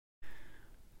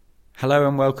Hello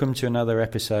and welcome to another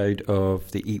episode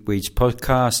of the Eat Weeds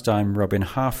podcast. I'm Robin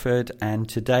Harford, and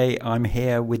today I'm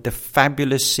here with the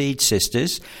fabulous Seed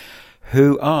Sisters,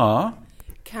 who are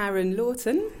Karen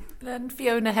Lawton and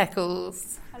Fiona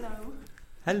Heckles. Hello.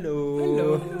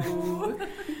 Hello. Hello.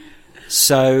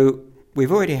 So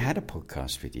we've already had a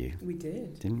podcast with you. We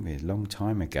did. Didn't we? A long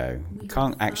time ago. I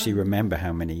can't actually remember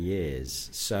how many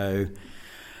years. So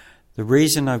the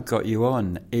reason I've got you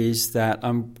on is that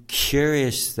I'm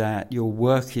curious that your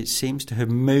work, it seems to have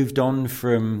moved on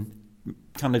from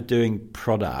kind of doing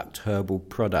herbal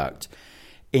product,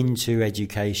 into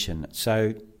education.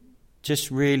 So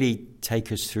just really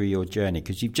take us through your journey,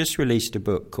 because you've just released a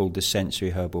book called The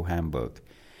Sensory Herbal Handbook,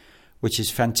 which is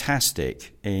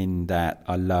fantastic in that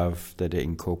I love that it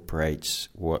incorporates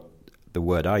what the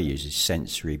word I use is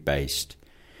sensory-based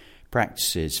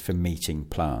practices for meeting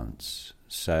plants.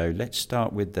 So let's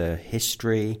start with the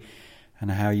history and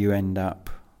how you end up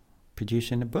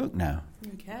producing a book now.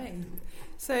 Okay.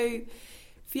 So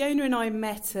Fiona and I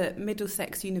met at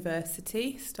Middlesex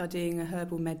University studying a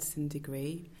herbal medicine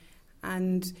degree,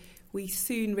 and we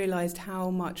soon realised how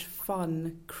much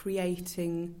fun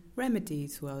creating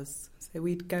remedies was. So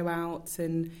we'd go out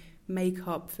and make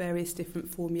up various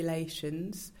different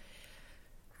formulations,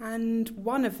 and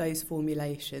one of those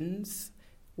formulations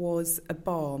was a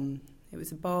balm. It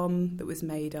was a balm that was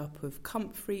made up of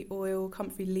comfrey oil,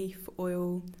 comfrey leaf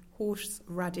oil,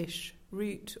 horseradish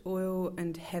root oil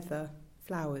and heather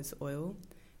flowers oil,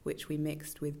 which we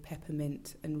mixed with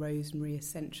peppermint and rosemary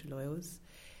essential oils,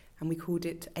 and we called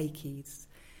it Akees.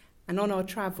 And on our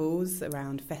travels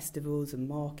around festivals and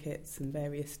markets and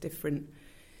various different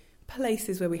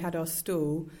places where we had our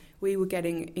stall, we were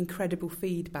getting incredible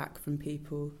feedback from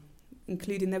people,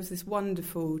 including there was this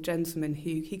wonderful gentleman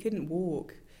who he couldn't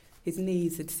walk. His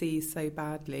knees had seized so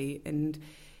badly, and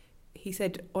he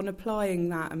said on applying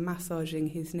that and massaging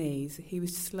his knees, he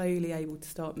was slowly able to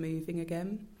start moving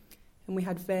again. And we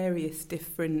had various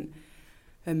different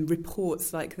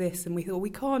reports like this, and we thought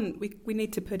we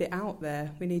need to put it out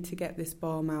there. We need to get this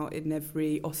balm out in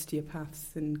every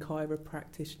osteopaths and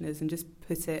chiropractitioners and just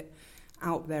put it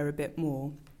out there a bit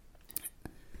more.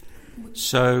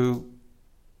 So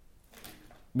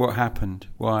what happened?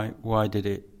 Why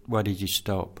did you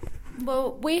stop?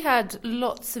 Well, we had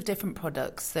lots of different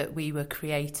products that we were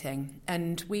creating,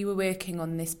 and we were working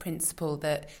on this principle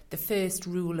that the first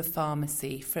rule of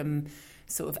pharmacy from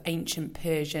sort of ancient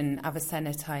Persian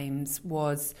Avicenna times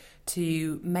was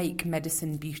to make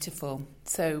medicine beautiful.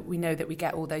 So we know that we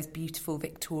get all those beautiful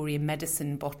Victorian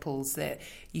medicine bottles that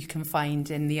you can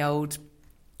find in the old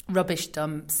rubbish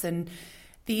dumps, and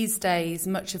these days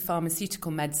much of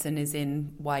pharmaceutical medicine is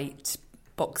in white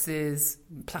boxes,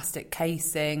 plastic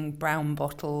casing, brown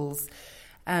bottles,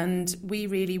 and we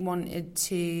really wanted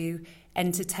to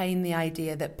entertain the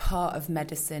idea that part of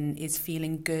medicine is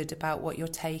feeling good about what you're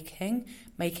taking,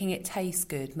 making it taste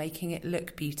good, making it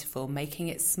look beautiful, making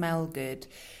it smell good.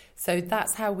 So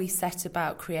that's how we set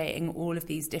about creating all of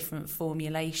these different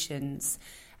formulations.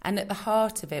 And at the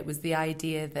heart of it was the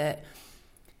idea that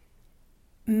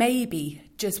maybe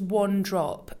just one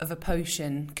drop of a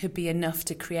potion could be enough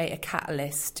to create a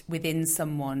catalyst within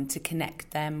someone to connect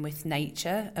them with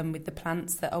nature and with the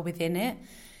plants that are within it.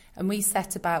 And we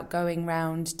set about going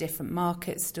round different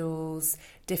market stalls,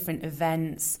 different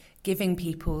events, giving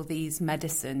people these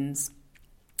medicines,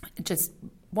 just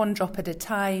one drop at a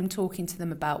time, talking to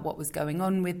them about what was going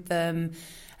on with them.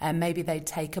 And maybe they'd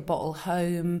take a bottle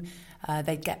home,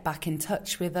 they'd get back in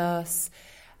touch with us.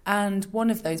 And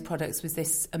one of those products was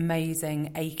this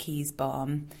amazing Akees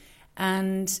balm.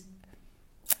 And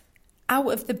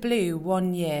out of the blue,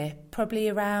 one year, probably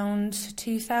around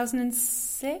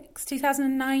 2006,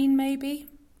 2009 maybe,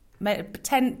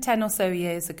 10 or so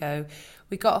years ago,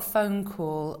 we got a phone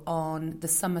call on the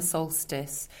summer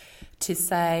solstice to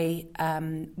say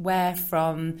we're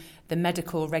from the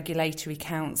Medical Regulatory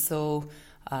Council,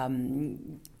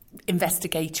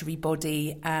 investigatory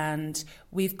body, and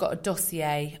we've got a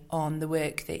dossier on the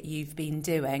work that you've been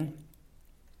doing,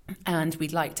 and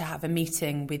we'd like to have a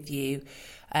meeting with you.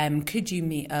 Could you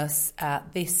meet us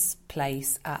at this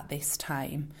place at this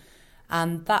time?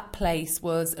 And that place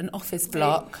was an office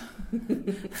block.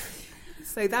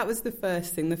 So that was the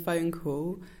first thing, the phone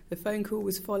call. The phone call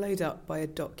was followed up by a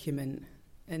document,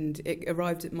 and it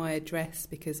arrived at my address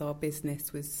because our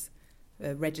business was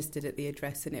registered at the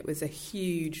address, and it was a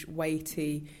huge,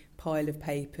 weighty pile of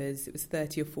papers. It was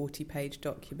 30 or 40-page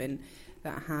document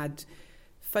that had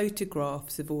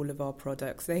photographs of all of our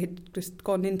products. They had just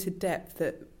gone into depth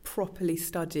at properly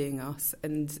studying us,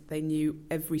 and they knew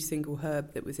every single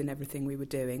herb that was in everything we were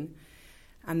doing.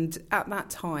 And at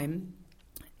that time,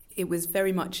 it was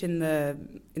very much in the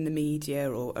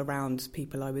media or around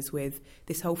people I was with,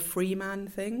 this whole free man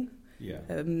thing. Yeah.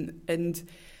 And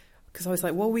because I was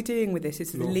like, what are we doing with this?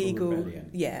 This is a legal,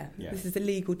 yeah. This is a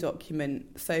legal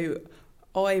document. So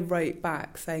I wrote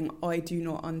back saying, I do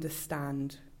not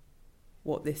understand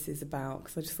what this is about,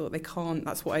 because I just thought they can't,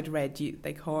 that's what I'd read,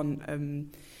 they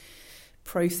can't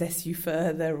process you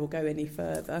further or go any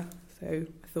further. So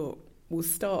I thought, we'll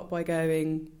start by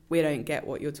going, we don't get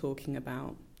what you're talking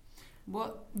about.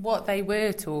 What they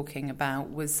were talking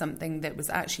about was something that was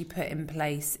actually put in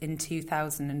place in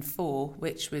 2004,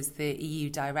 which was the EU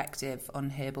directive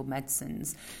on herbal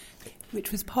medicines.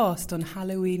 Which was passed on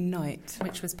Halloween night.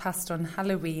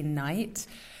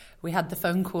 We had the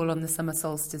phone call on the summer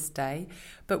solstice day.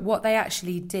 But what they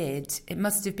actually did, it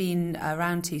must have been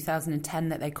around 2010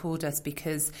 that they called us,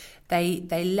 because they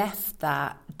left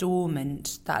that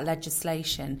dormant, that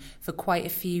legislation, for quite a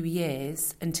few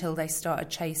years until they started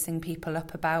chasing people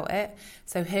up about it.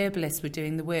 So herbalists were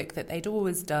doing the work that they'd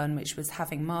always done, which was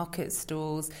having market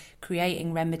stalls,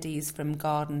 creating remedies from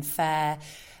garden fare,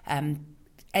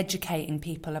 educating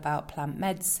people about plant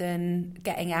medicine,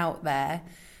 getting out there.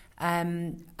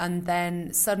 And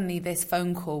then suddenly this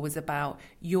phone call was about,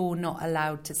 you're not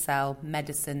allowed to sell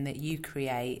medicine that you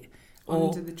create.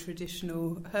 Under the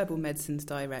traditional herbal medicines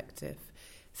directive.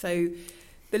 So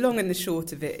the long and the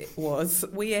short of it was,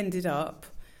 we ended up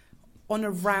on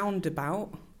a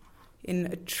roundabout in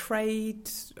a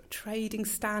trading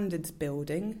standards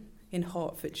building in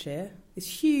Hertfordshire. This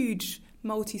huge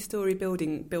multi-storey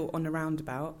building built on a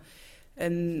roundabout.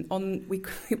 And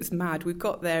it was mad. We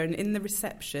got there, and in the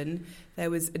reception there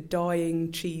was a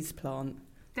dying cheese plant.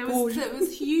 There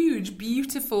was huge,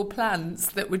 beautiful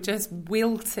plants that were just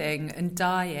wilting and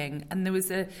dying, and there was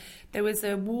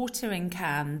a watering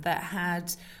can that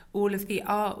had all of the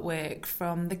artwork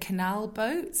from the canal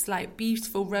boats, like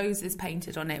beautiful roses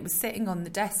painted on it. It was sitting on the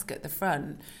desk at the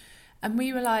front. And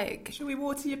we were like, shall we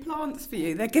water your plants for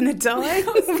you? They're going to die.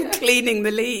 Cleaning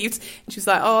the leaves. And she was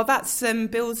like, oh, that's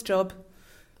Bill's job.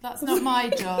 That's not my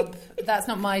job. That's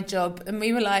not my job. And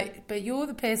we were like, but you're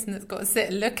the person that's got to sit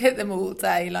and look at them all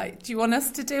day. Like, do you want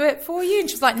us to do it for you? And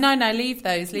she was like, no, leave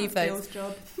those. Bill's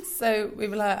job. So we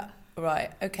were like,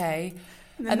 right, okay.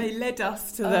 And then they led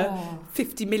us to the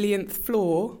 50 millionth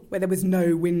floor where there was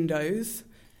no windows.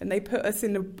 And they put us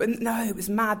in it was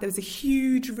mad. There was a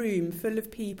huge room full of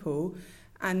people,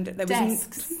 and there was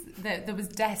desks. There was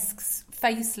desks,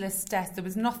 faceless desks. There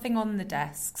was nothing on the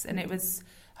desks, and it was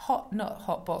not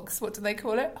hot box. What do they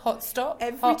call it? Hot stop.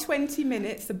 Every 20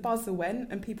 minutes, the buzzer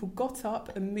went, and people got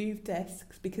up and moved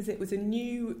desks because it was a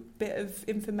new bit of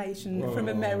information from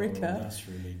America. That's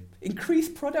really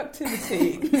increased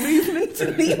productivity, movement to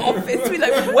the office. We're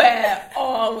like, where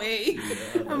are we?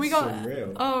 Yeah, and we got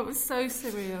surreal. It was so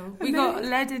surreal. We got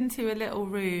led into a little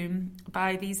room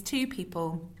by these two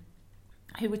people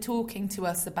who were talking to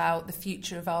us about the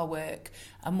future of our work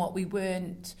and what we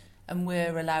weren't and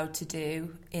were allowed to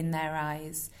do in their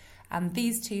eyes. And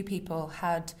these two people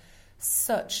had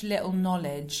such little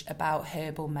knowledge about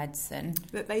herbal medicine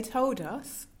that they told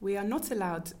us we are not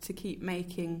allowed to keep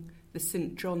making the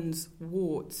St. John's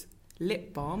wort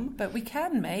lip balm. But we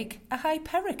can make a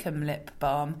Hypericum lip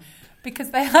balm,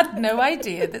 because they had no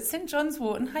idea that St. John's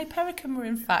wort and Hypericum were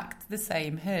in fact the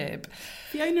same herb.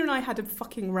 Fiona and I had a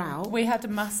fucking row. We had a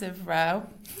massive row.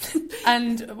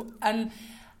 and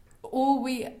all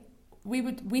we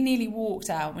nearly walked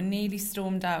out, we nearly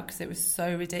stormed out because it was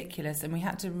so ridiculous, and we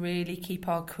had to really keep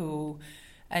our cool.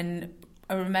 And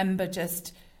I remember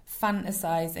just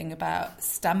fantasising about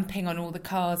stamping on all the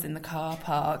cars in the car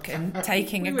park and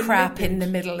taking a crap in the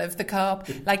middle of the car.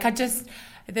 Like,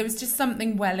 there was just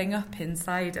something welling up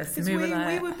inside us. Because we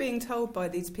were being told by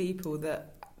these people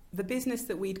that the business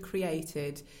that we'd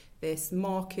created, this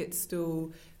market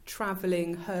stall,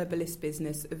 travelling herbalist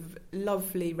business of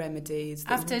lovely remedies.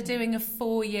 After doing a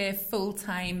 4-year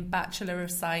full-time Bachelor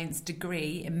of Science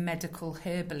degree in medical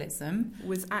herbalism.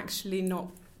 Was actually not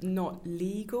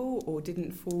legal or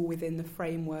didn't fall within the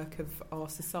framework of our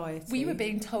society. We were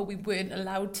being told we weren't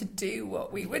allowed to do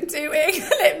what we were doing,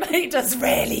 and it made us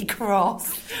really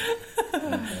cross.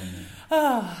 But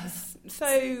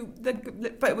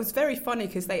it was very funny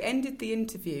because they ended the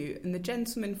interview, and the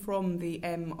gentleman from the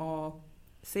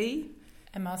MRC,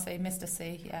 Mr.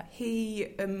 C, yeah. He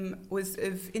was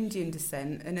of Indian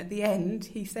descent, and at the end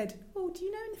he said, "Oh, do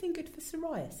you know anything good for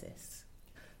psoriasis?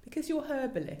 Because you're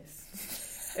herbalist."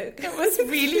 It was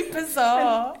really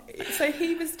bizarre. So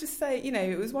he was just saying,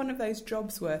 it was one of those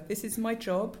jobs where, this is my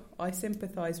job, I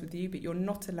sympathise with you, but you're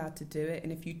not allowed to do it,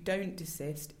 and if you don't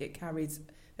desist, it carries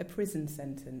a prison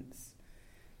sentence.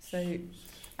 So,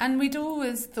 and we'd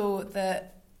always thought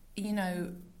that, you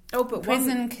know,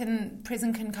 prison can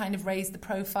kind of raise the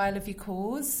profile of your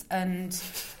cause, and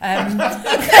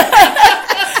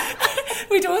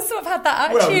we'd all sort of had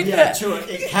that attitude. Well, yeah, sure,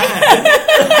 it can.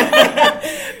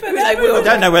 but I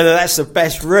don't know whether that's the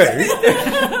best route.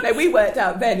 No, we worked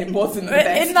out then it wasn't the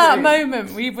best in that route.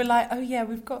 moment, we were like, oh yeah,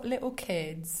 we've got little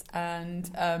kids, and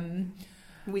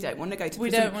we don't want to go to prison. We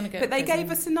don't want to go But to they prison.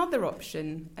 gave us another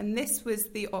option, and this was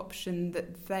the option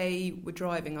that they were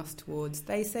driving us towards.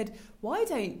 They said, why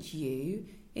don't you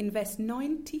invest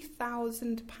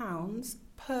 £90,000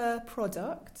 per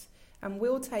product, and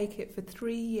we'll take it for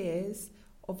 3 years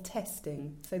of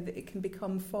testing so that it can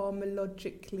become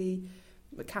pharmacologically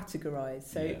categorised,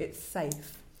 so it's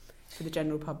safe for the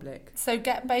general public. So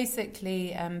get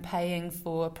basically paying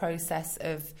for a process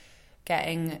of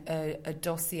getting a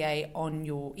dossier on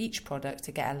each product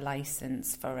to get a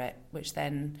licence for it, which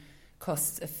then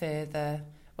costs a further...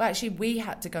 Well, actually, we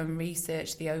had to go and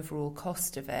research the overall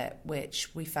cost of it,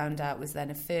 which we found out was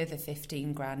then a further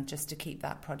 15 grand just to keep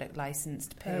that product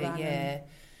licensed per year.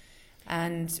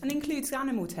 And includes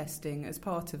animal testing as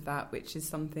part of that, which is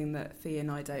something that Fee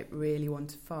and I don't really want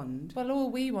to fund. Well,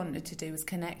 all we wanted to do was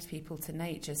connect people to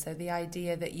nature. So the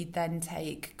idea that you'd then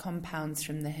take compounds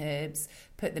from the herbs,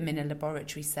 put them in a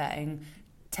laboratory setting,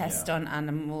 test on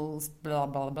animals, blah,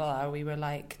 blah, blah. We were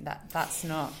like, that's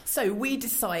not... So we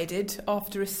decided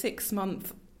after a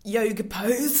 6-month yoga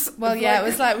pose... Well, yeah, it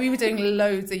was like we were doing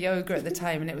loads of yoga at the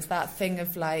time, and it was that thing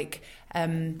of like...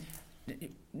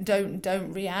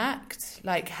 Don't react.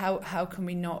 Like, how can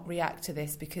we not react to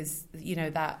this? Because, you know,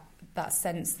 that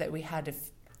sense that we had of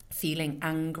feeling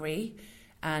angry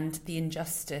and the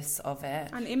injustice of it.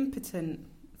 And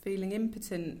feeling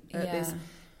impotent at this.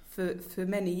 For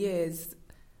many years,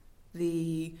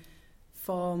 the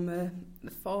pharmacy,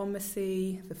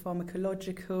 the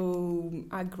pharmacological,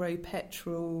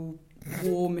 agro-petrol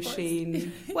war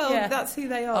machine. Well, that's who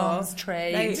they are. Arms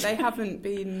trade. They haven't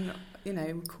been... You know,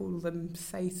 we call them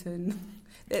Satan.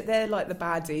 They're like the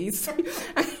baddies.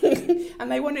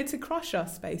 And they wanted to crush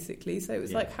us, basically. So it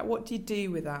was like, what do you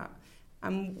do with that?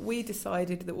 And we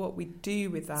decided that what we do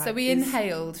with that... So we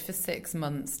inhaled for 6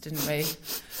 months, didn't we?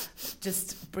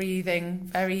 Just breathing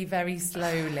very, very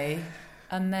slowly.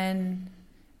 And then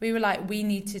we were like, we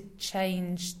need to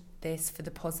change this for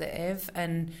the positive.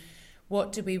 And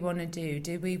what do we want to do?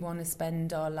 Do we want to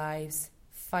spend our lives...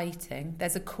 fighting?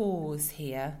 There's a cause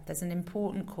here. There's an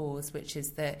important cause, which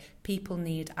is that people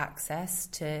need access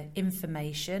to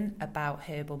information about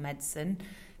herbal medicine.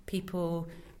 People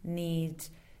need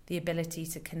the ability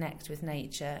to connect with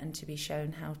nature and to be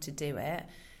shown how to do it.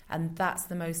 And that's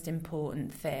the most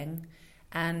important thing.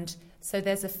 And so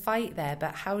there's a fight there,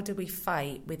 but how do we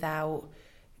fight without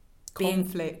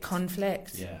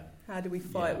conflict? Yeah. How do we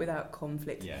fight without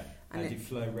conflict? Yeah. How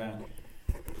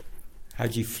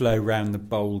do you flow round the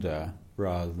boulder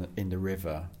rather than in the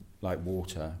river, like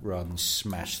water, rather than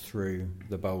smash through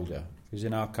the boulder? Because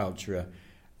in our culture,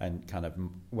 and kind of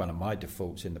one of my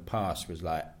defaults in the past was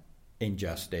like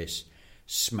injustice,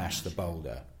 smash the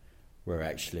boulder. Where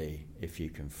actually, if you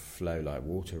can flow like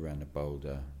water around the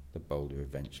boulder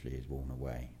eventually is worn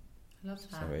away. I love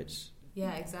that. So it's...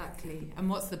 Yeah, exactly. And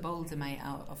what's the boulder made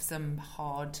out of? Some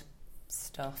hard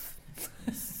stuff.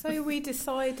 So we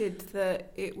decided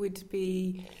that it would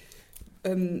be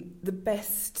the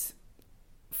best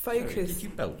focus... Sorry, did you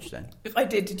belch then? I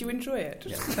did. Did you enjoy it?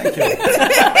 Yeah, thank you.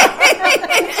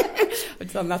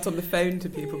 I'd done that on the phone to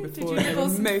people before. Did you pour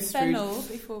some most fennel rude.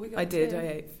 before we got I did. to... I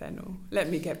ate fennel. Let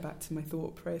me get back to my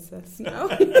thought process now.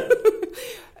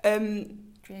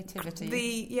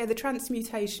 Creativity. The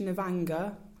transmutation of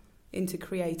anger into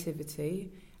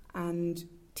creativity and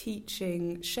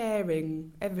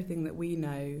sharing everything that we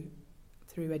know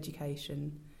through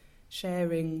education,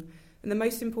 sharing. And the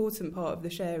most important part of the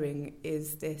sharing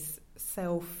is this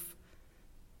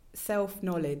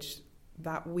self-knowledge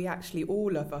that we actually,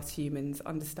 all of us humans,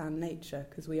 understand nature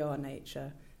because we are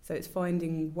nature. So it's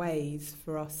finding ways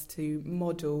for us to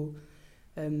model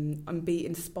and be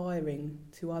inspiring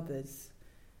to others.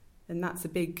 And that's a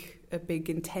big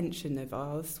intention of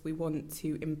ours. We want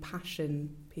to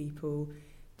impassion people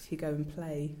to go and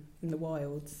play in the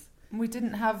wilds. We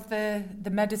didn't have the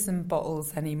medicine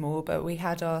bottles anymore, but we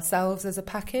had ourselves as a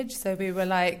package. So we were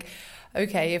like,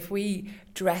 okay, if we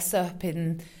dress up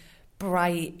in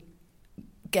bright,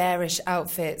 garish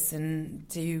outfits and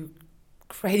do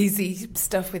crazy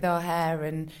stuff with our hair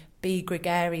and be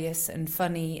gregarious and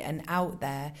funny and out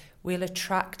there, we'll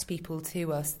attract people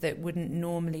to us that wouldn't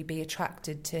normally be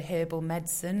attracted to herbal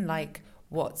medicine. Like,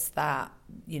 what's that?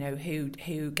 You know,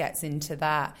 who gets into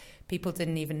that? people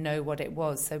didn't even know what it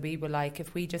was. So we were like,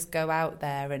 if we just go out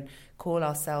there and call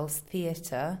ourselves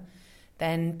theatre,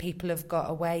 then people have got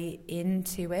a way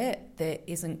into it that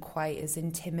isn't quite as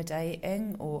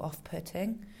intimidating or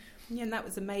off-putting. Yeah, and that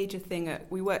was a major thing.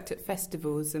 We worked at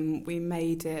festivals and we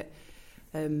made it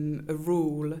a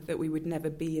rule that we would never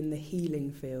be in the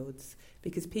healing fields,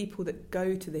 because people that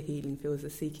go to the healing fields are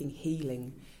seeking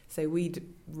healing. So we'd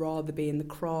rather be in the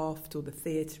craft or the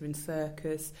theatre and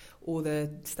circus or the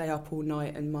stay up all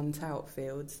night and munt out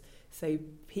fields. So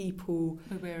people...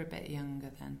 But we're a bit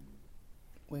younger then.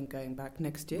 We're going back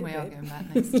next year. We are going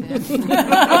back next year.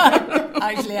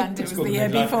 Actually, and it was the year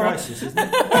before. Crisis, isn't it?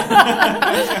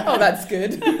 Oh, that's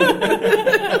good.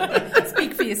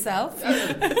 Speak for yourself.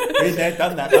 Been there,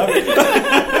 done that, love.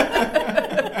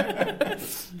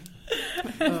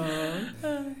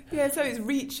 Yeah, so it's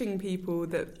reaching people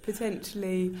that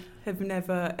potentially have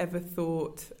never ever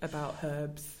thought about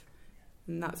herbs,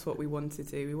 and that's what we want to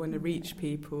do. We want to reach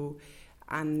people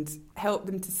and help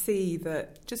them to see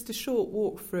that just a short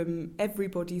walk from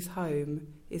everybody's home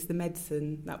is the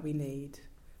medicine that we need.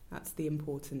 That's the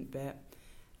important bit.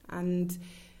 And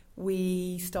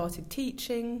we started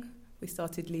teaching, we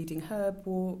started leading herb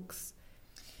walks.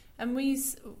 And we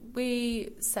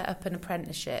set up an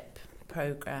apprenticeship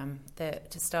programme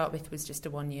that to start with was just a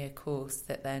 1-year course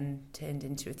that then turned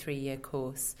into a 3-year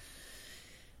course.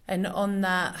 And on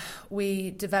that,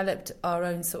 we developed our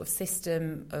own sort of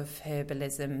system of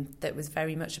herbalism that was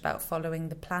very much about following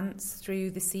the plants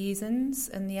through the seasons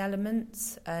and the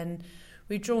elements. And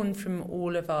we've drawn from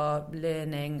all of our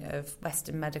learning of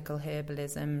Western medical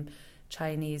herbalism,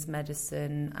 Chinese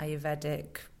medicine,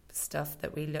 Ayurvedic stuff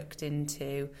that we looked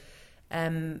into,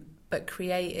 but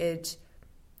created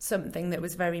something that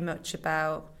was very much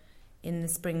about, in the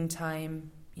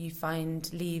springtime, you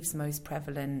find leaves most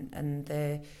prevalent, and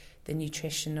the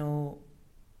nutritional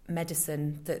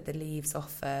medicine that the leaves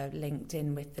offer linked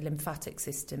in with the lymphatic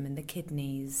system and the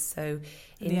kidneys. So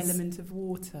the element of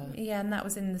water. Yeah, and that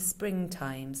was in the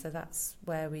springtime. So that's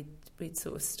where we'd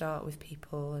sort of start with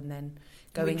people, and then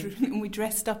we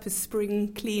dressed up as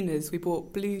spring cleaners. We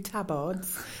bought blue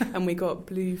tabards and we got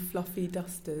blue fluffy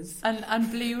dusters.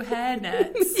 And blue hair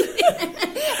nets.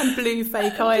 And blue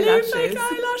fake eyelashes. Blue fake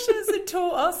eyelashes, and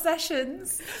taught our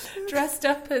sessions dressed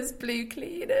up as blue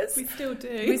cleaners. We still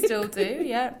do. We still do,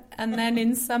 yeah. And then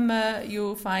in summer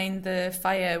you'll find the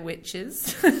fire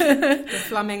witches. The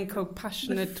flamenco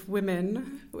passionate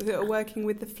women that are working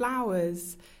with the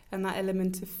flowers and that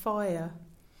element of fire.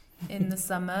 In the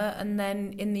summer, and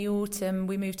then in the autumn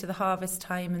we move to the harvest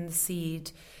time and the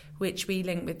seed, which we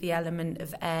link with the element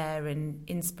of air and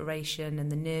inspiration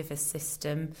and the nervous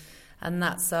system, and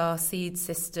that's our Seed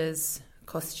Sisters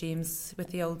costumes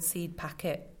with the old seed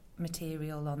packet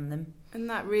material on them. And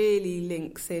that really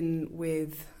links in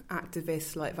with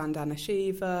activists like Vandana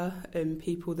Shiva and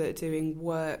people that are doing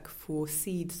work for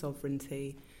seed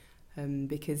sovereignty.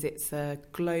 Because it's a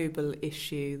global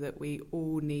issue that we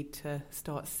all need to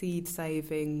start seed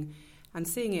saving and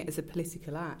seeing it as a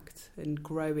political act and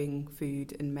growing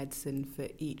food and medicine for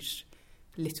each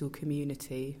little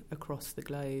community across the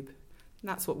globe. And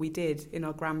that's what we did in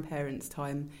our grandparents'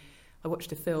 time. I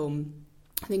watched a film,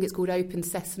 I think it's called Open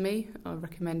Sesame. I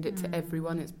recommend it to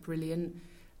everyone, it's brilliant.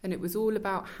 And it was all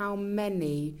about how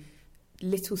many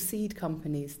little seed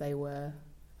companies they were.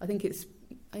 I think it's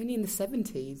only in the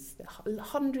 70s,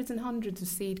 hundreds and hundreds of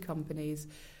seed companies,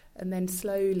 and then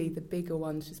slowly the bigger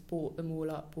ones just bought them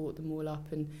all up,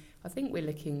 and I think we're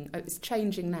looking, it's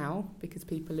changing now because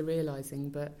people are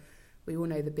realising, but we all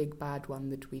know the big bad one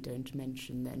that we don't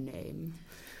mention their name.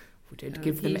 We don't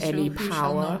give them any power. He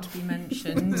shall not be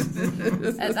mentioned.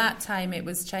 At that time it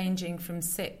was changing from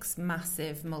 6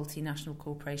 massive multinational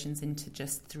corporations into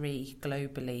just 3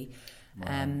 globally.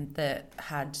 Wow. That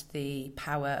had the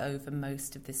power over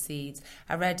most of the seeds.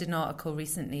 I read an article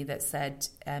recently that said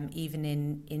even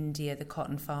in India the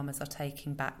cotton farmers are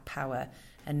taking back power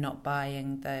and not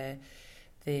buying the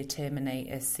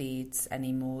Terminator seeds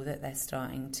anymore, that they're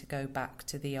starting to go back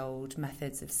to the old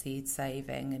methods of seed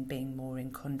saving and being more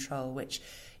in control, which,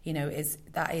 you know, is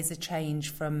a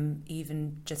change from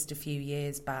even just a few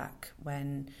years back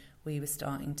when we were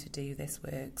starting to do this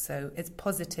work. So it's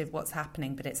positive what's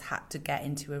happening, but it's had to get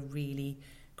into a really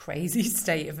crazy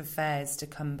state of affairs to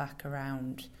come back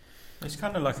around. It's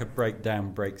kind of like a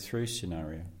breakdown, breakthrough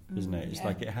scenario, isn't it? It's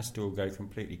like it has to all go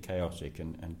completely chaotic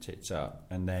and tits up,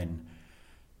 and then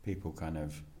people kind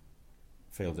of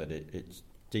feel that it's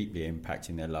deeply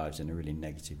impacting their lives in a really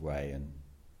negative way, and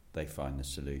they find the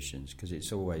solutions, because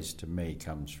it's always, to me,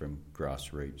 comes from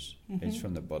grassroots. It's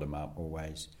from the bottom up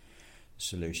always.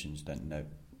 Solutions don't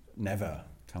never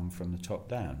come from the top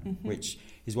down, which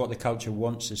is what the culture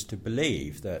wants us to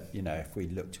believe, that, you know, if we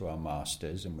look to our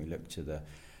masters and we look to the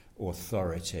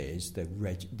authorities, the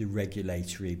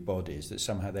regulatory bodies, that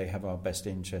somehow they have our best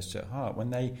interests at heart, when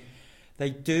they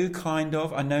do kind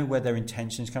of. I know where their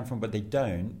intentions come from, but they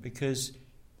don't, because,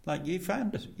 like you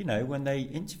found, you know, when they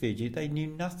interviewed you, they knew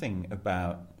nothing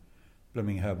about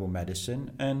blooming herbal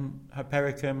medicine, and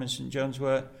Hypericum and St John's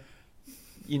wort,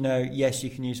 you know, yes, you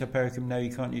can use Hypericum, no,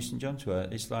 you can't use St John's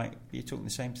wort. It's like you're talking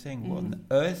the same thing. What on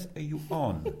earth are you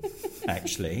on,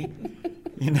 actually?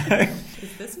 You know?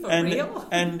 Is this for real?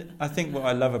 And I think what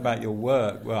I love about your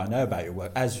work, well, I know about your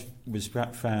work, as was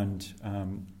found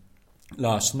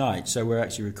last night, so we're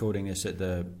actually recording this at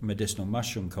the Medicinal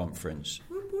Mushroom Conference,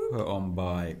 put on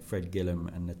by Fred Gillam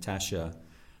and Natasha,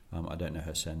 I don't know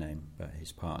her surname, but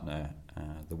his partner,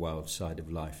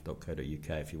 thewildsideoflife.co.uk,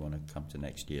 if you want to come to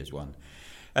next year's one.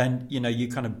 And, you know, you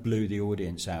kind of blew the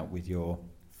audience out with your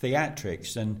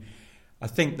theatrics, and I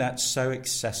think that's so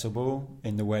accessible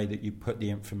in the way that you put the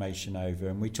information over.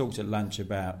 And we talked at lunch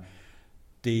about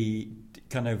the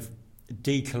kind of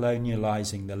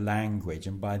decolonialising the language,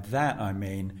 and by that I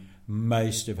mean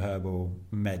most of herbal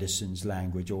medicine's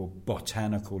language, or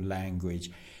botanical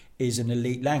language, is an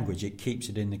elite language. It keeps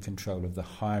it in the control of the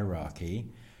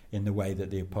hierarchy, in the way that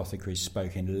the apothecaries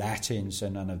spoke in Latin, so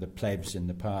none of the plebs in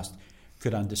the past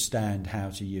could understand how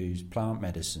to use plant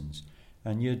medicines.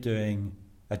 And you're doing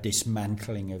a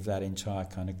dismantling of that entire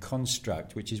kind of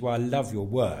construct, which is why I love your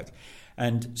work.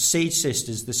 And Seed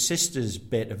Sisters, the sisters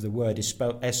bit of the word is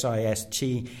spelled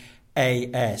SISTAS,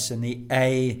 and the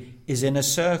A is in a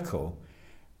circle.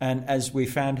 And as we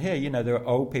found here, you know, there are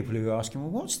old people who are asking,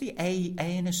 well, what's the A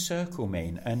in a circle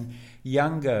mean? And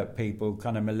younger people,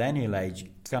 kind of millennial age,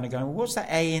 kind of going, well, what's that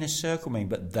A in a circle mean?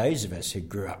 But those of us who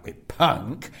grew up with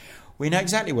punk, we know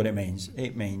exactly what it means.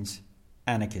 It means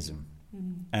anarchism.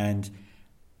 And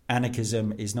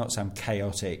anarchism is not some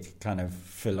chaotic kind of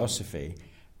philosophy.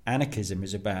 Anarchism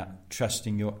is about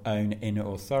trusting your own inner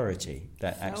authority,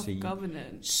 that actually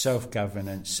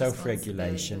self-governance,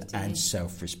 self-regulation, and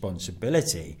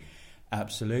self-responsibility.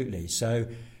 Absolutely. So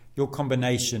your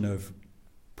combination of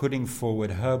putting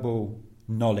forward herbal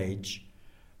knowledge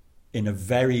in a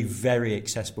very, very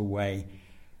accessible way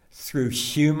through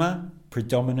humour,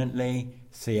 predominantly,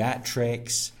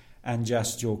 theatrics, and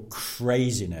just your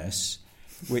craziness,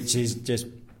 which is just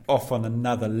off on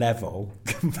another level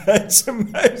compared to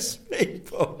most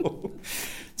people,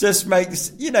 just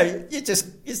makes, you know,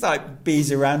 it's like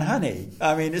bees around honey.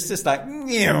 I mean, it's just like,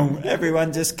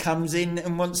 everyone just comes in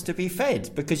and wants to be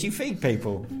fed, because you feed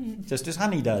people, just as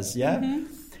honey does, yeah?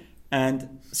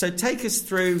 And so take us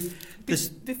through this.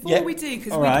 Before we do,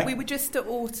 because we were just at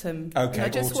autumn. Okay, and I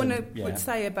just want to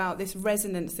say about this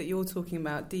resonance that you're talking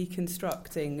about,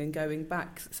 deconstructing and going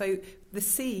back. So the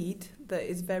seed that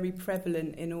is very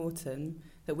prevalent in autumn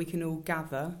that we can all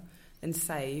gather and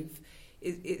save,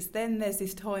 it's then there's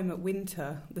this time at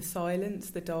winter, the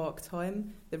silence, the dark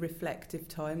time, the reflective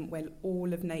time, when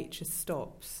all of nature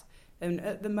stops. And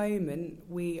at the moment,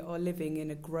 we are living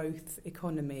in a growth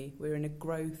economy. We're in a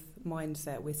growth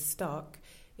mindset. We're stuck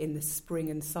in the spring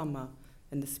and summer,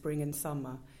 and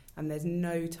there's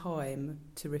no time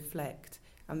to reflect.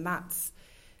 And that's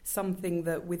something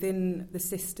that within the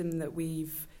system that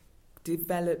we've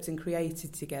developed and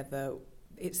created together,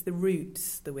 it's the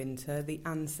roots, the winter, the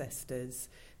ancestors,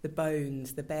 the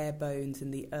bones, the bare bones,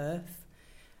 and the earth.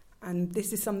 And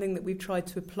this is something that we've tried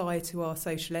to apply to our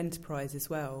social enterprise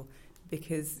as well,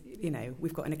 because, you know,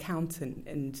 we've got an accountant,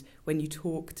 and when you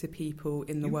talk to people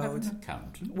in the world... Have an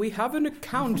accountant? We have an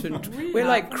accountant. We're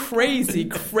like crazy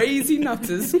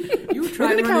nutters. You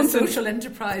try to run a social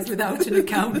enterprise without an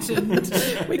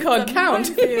accountant. We can't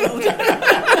count.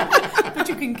 But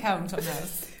you can count on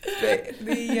us. But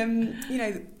you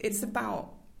know, it's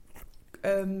about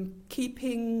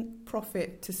keeping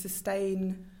profit to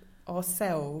sustain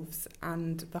ourselves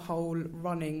and the whole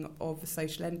running of a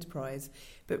social enterprise.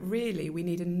 But really, we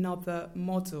need another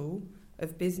model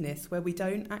of business where we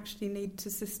don't actually need to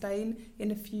sustain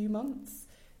in a few months.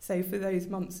 So for those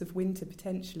months of winter,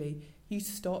 potentially, you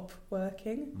stop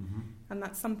working. And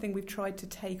that's something we've tried to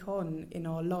take on in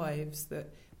our lives,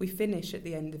 that we finish at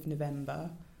the end of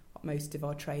November, most of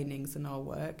our trainings and our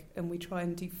work, and we try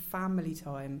and do family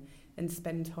time and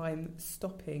spend time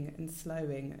stopping and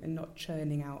slowing and not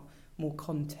churning out more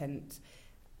content.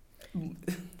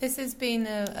 This has been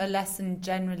a lesson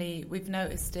generally. We've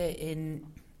noticed it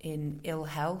in ill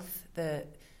health,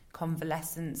 that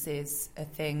convalescence is a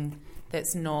thing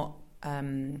that's not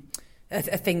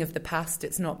a thing of the past.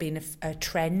 It's not been a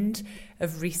trend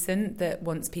of recent that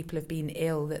once people have been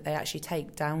ill that they actually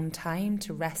take downtime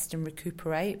to rest and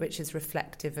recuperate, which is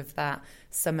reflective of that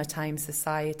summertime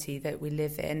society that we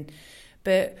live in.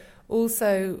 But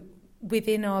also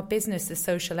within our business, the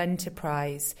social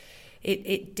enterprise,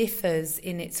 it differs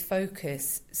in its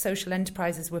focus. Social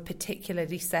enterprises were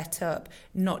particularly set up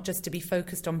not just to be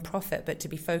focused on profit, but to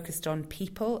be focused on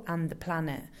people and the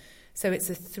planet. So it's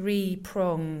a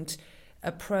three-pronged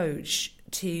approach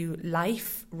to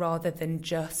life rather than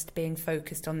just being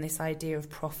focused on this idea of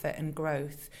profit and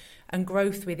growth. And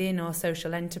growth within our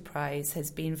social enterprise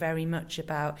has been very much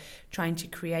about trying to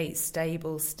create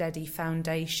stable, steady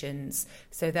foundations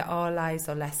so that our lives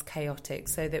are less chaotic,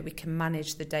 so that we can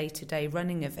manage the day-to-day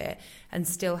running of it and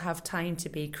still have time to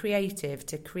be creative,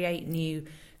 to create new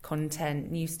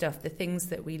content, new stuff, the things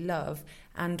that we love,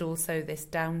 and also this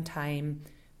downtime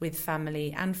with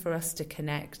family and for us to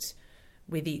connect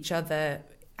with each other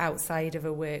outside of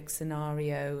a work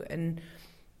scenario. And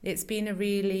it's been a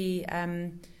really...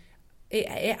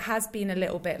 It has been a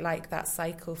little bit like that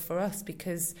cycle for us,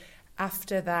 because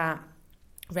after that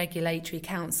regulatory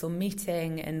council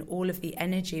meeting and all of the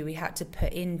energy we had to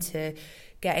put into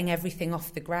getting everything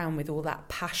off the ground with all that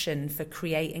passion for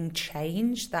creating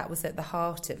change that was at the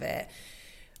heart of it,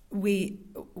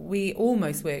 we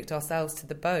almost worked ourselves to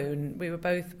the bone.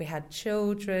 We had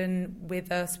children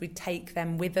with us, we'd take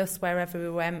them with us wherever we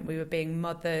went. We were being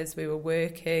mothers, we were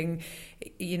working,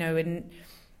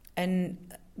 and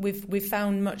we've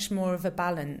found much more of a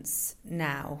balance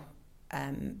now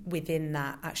within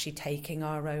that, actually taking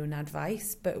our own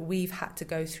advice, but we've had to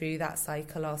go through that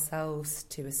cycle ourselves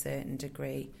to a certain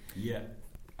degree.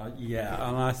 And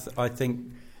I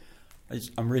think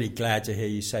I'm really glad to hear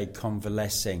you say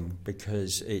convalescing,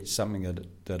 because it's something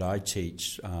that I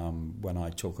teach when I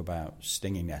talk about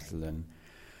stinging nettle. And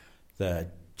the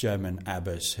German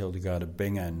abbess Hildegard of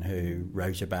Bingen, who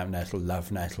wrote about nettle,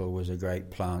 loved nettle, was a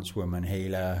great plants woman,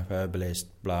 healer,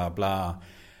 herbalist, blah, blah.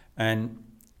 And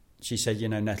she said,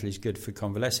 nettle is good for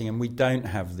convalescing. And we don't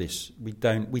have this. We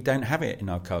don't have it in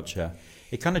our culture.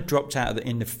 It kind of dropped out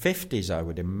in the 50s, I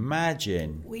would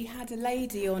imagine. We had a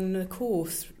lady on a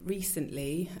course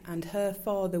recently, and her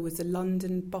father was a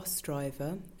London bus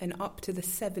driver, and up to the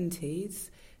 70s,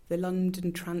 the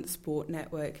London Transport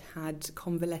Network had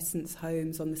convalescence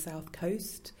homes on the south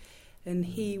coast, and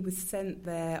he was sent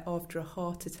there after a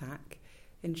heart attack.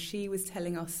 And she was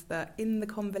telling us that in the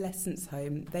convalescence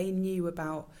home, they knew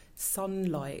about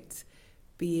sunlight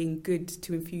being good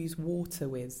to infuse water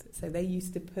with. So they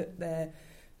used to put their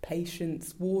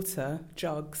patients' water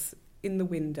jugs in the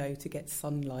window to get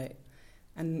sunlight.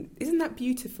 And isn't that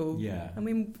beautiful? Yeah. I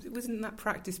mean, wouldn't that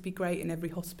practice be great in every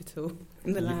hospital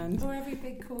in the land? Or every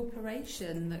big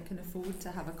corporation that can afford to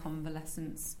have a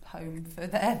convalescence home for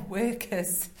their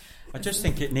workers. I just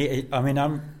think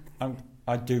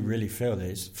I do really feel that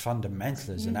it's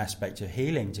fundamental as an aspect of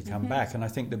healing to come back. And I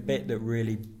think the bit that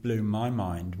really blew my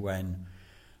mind when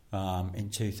in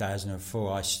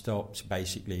 2004 I stopped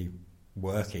basically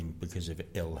working because of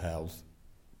ill health,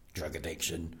 drug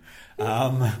addiction.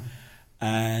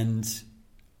 And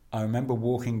I remember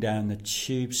walking down the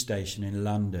tube station in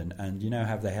London, and you know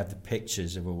how they have the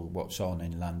pictures of all what's on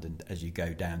in London as you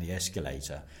go down the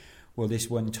escalator? Well, this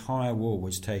entire wall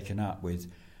was taken up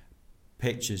with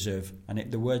pictures of,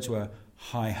 and the words were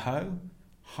hi-ho,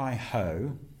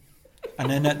 hi-ho, and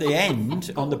then at the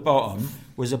end, on the bottom,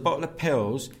 was a bottle of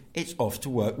pills, it's off to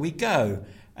work we go.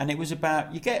 And it was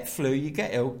about, you get flu, you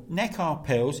get ill, neck our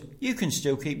pills, you can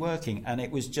still keep working. And it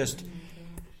was just...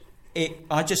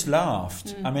 I just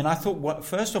laughed. I mean, I thought,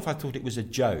 first off, I thought it was a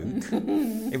joke.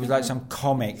 It was like some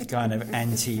comic kind of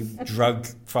anti-drug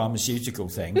pharmaceutical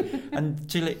thing.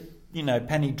 Until it,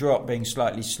 penny dropped, being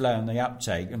slightly slow on the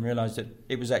uptake, and realised that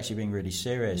it was actually being really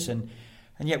serious. And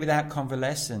yet without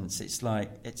convalescence, it's like,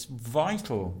 it's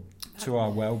vital to our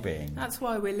well-being. That's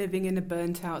why we're living in a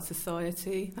burnt-out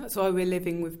society. That's why we're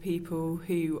living with people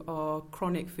who are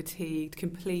chronic fatigued,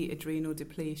 complete adrenal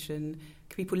depletion,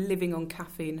 people living on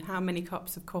caffeine. How many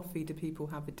cups of coffee do people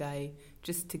have a day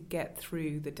just to get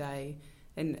through the day?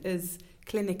 And as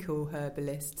clinical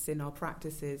herbalists in our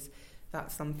practices,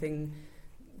 that's something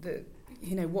that,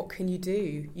 what can you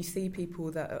do? You see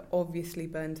people that are obviously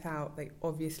burnt out. They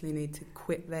obviously need to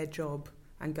quit their job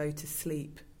and go to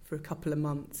sleep for a couple of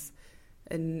months.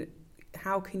 And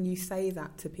how can you say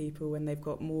that to people when they've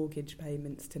got mortgage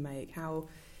payments to make?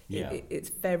 It's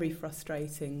very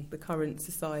frustrating, the current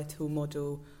societal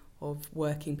model of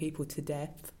working people to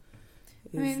death.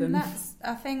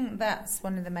 I think that's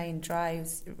one of the main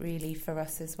drives really for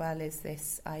us as well, is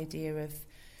this idea of,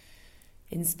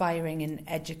 inspiring and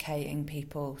educating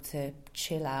people to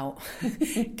chill out,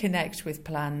 connect with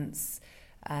plants,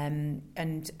 and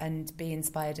be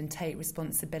inspired and take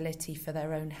responsibility for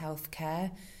their own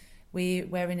healthcare.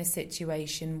 We're in a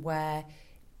situation where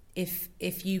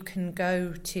if you can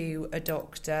go to a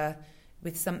doctor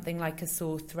with something like a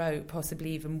sore throat,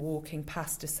 possibly even walking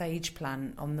past a sage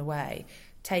plant on the way,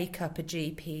 take up a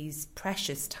GP's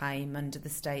precious time under the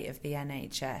state of the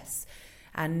NHS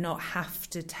and not have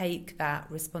to take that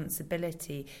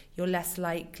responsibility, you're less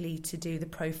likely to do the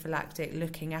prophylactic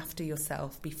looking after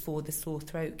yourself before the sore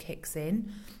throat kicks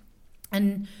in.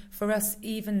 And for us,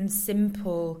 even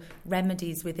simple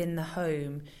remedies within the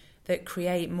home that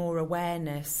create more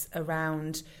awareness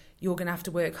around, you're going to have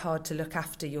to work hard to look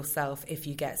after yourself if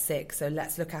you get sick, so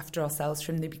let's look after ourselves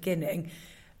from the beginning.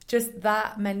 Just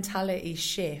that mentality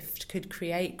shift could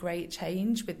create great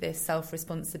change with this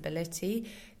self-responsibility,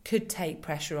 could take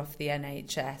pressure off the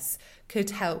NHS,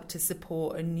 could help to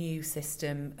support a new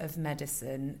system of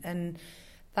medicine. And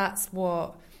that's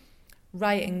what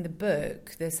writing the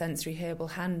book, the Sensory Herbal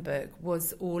Handbook,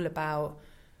 was all about,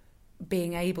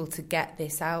 being able to get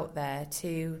this out there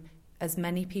to as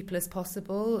many people as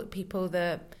possible, people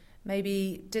that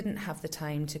maybe didn't have the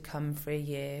time to come for a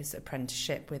year's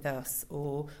apprenticeship with us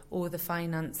or the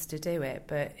finance to do it,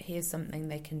 but here's something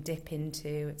they can dip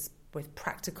into. It's with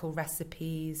practical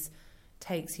recipes,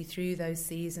 takes you through those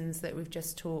seasons that we've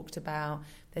just talked about.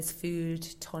 There's food,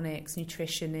 tonics,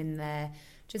 nutrition in there,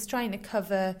 just trying to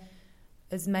cover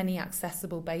as many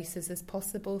accessible bases as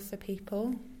possible for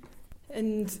people.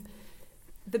 And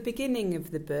the beginning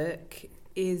of the book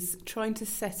is trying to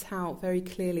set out very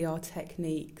clearly our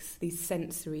techniques, these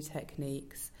sensory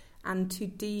techniques, and to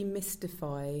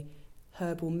demystify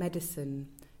herbal medicine,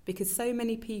 because so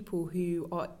many people who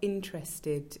are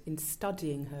interested in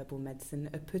studying herbal medicine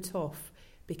are put off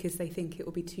because they think it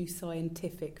will be too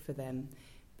scientific for them.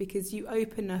 Because you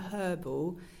open a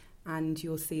herbal and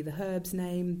you'll see the herb's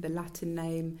name, the Latin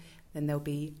name, then there'll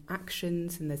be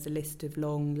actions, and there's a list of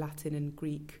long Latin and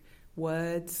Greek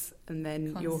words, and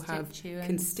then you'll have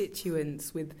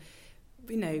constituents with,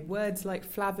 words like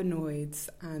flavonoids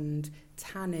and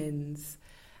tannins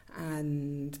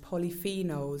and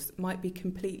polyphenols might be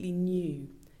completely new.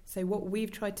 So what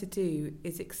we've tried to do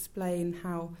is explain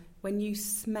how when you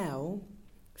smell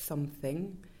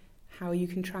something, how you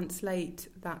can translate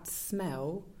that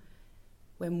smell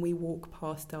when we walk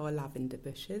past our lavender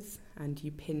bushes and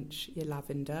you pinch your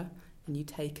lavender and you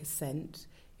take a scent.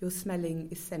 You're smelling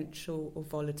essential or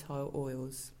volatile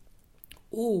oils.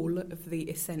 All of the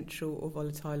essential or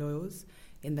volatile oils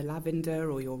in the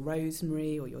lavender or your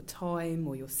rosemary or your thyme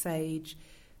or your sage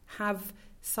have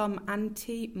some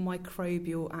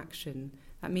antimicrobial action.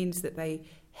 That means that they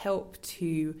help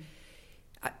to,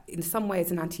 in some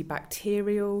ways, an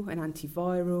antibacterial, an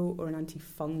antiviral or an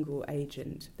antifungal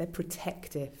agent. They're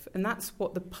protective, and that's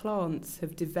what the plants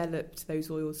have developed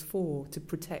those oils for, to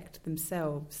protect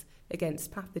themselves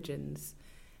against pathogens.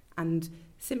 And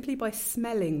simply by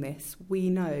smelling this, we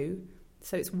know,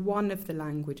 so it's one of the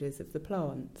languages of the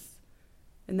plants.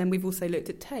 And then we've also looked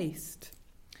at taste.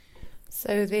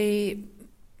 So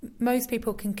most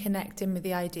people can connect in with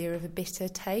the idea of a bitter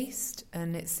taste,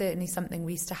 and it's certainly something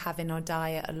we used to have in our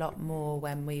diet a lot more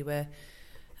when we were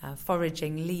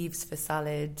foraging leaves for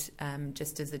salad,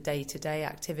 just as a day-to-day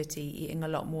activity, eating a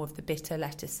lot more of the bitter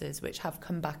lettuces, which have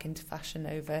come back into fashion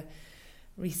over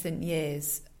recent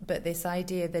years. But this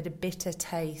idea that a bitter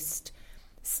taste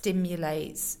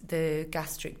stimulates the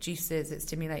gastric juices, it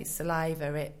stimulates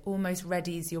saliva, it almost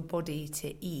readies your body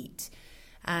to eat.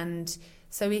 And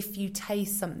so if you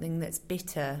taste something that's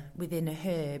bitter within a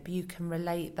herb, you can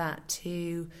relate that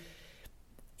to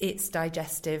its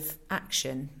digestive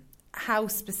action. How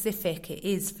specific it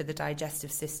is for the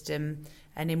digestive system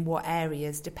and in what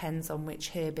areas depends on which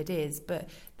herb it is, but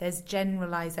there's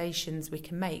generalisations we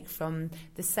can make from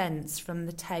the scents, from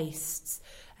the tastes,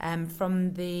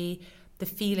 from the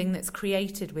feeling that's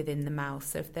created within the mouth.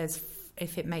 So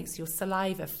if it makes your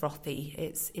saliva frothy,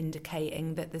 it's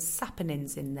indicating that there's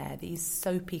saponins in there, these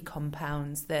soapy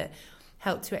compounds that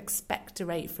help to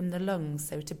expectorate from the lungs,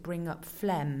 so to bring up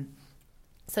phlegm.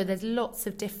 So there's lots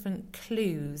of different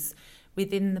clues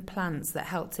within the plants that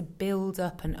help to build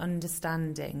up an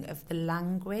understanding of the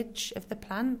language of the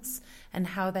plants and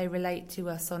how they relate to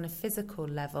us on a physical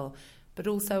level, but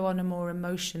also on a more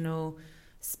emotional,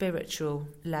 spiritual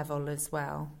level as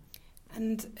well.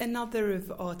 And another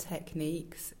of our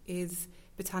techniques is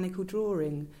botanical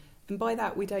drawing. And by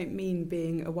that we don't mean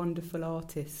being a wonderful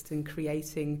artist and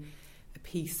creating a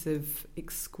piece of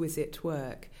exquisite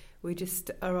work. We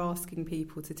just are asking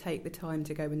people to take the time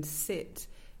to go and sit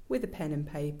with a pen and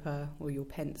paper or your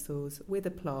pencils with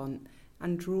a plant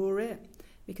and draw it.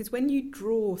 Because when you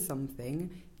draw something,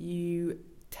 you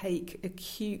take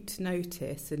acute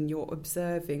notice and you're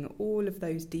observing all of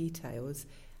those details,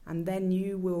 and then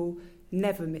you will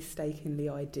never mistakenly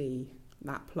ID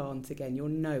that plant again. You'll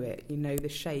know it. You know the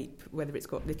shape, whether it's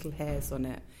got little hairs on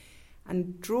it.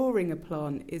 And drawing a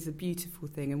plant is a beautiful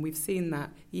thing, and we've seen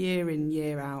that year in,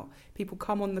 year out. People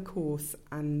come on the course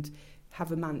and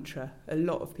have a mantra. A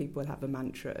lot of people have a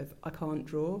mantra of, I can't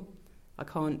draw.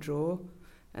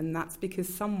 And that's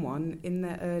because someone in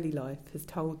their early life has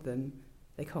told them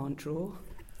they can't draw.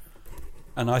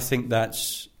 And I think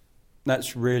that's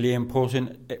really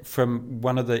important. From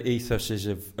one of the ethoses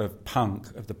of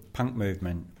the punk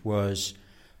movement, was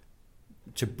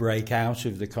to break out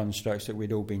of the constructs that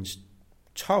we'd all been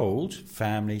told,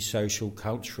 family, social,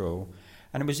 cultural.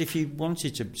 And it was, if you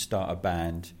wanted to start a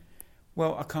band,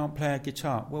 well, I can't play a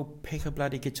guitar. Well, pick a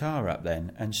bloody guitar up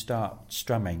then and start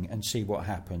strumming and see what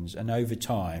happens. And over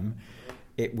time,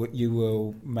 you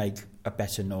will make a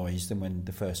better noise than when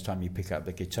the first time you pick up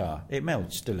the guitar. It may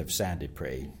still have sounded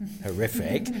pretty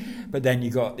horrific, but then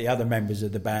you got the other members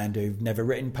of the band who've never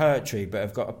written poetry but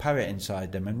have got a poet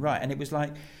inside them and write. And it was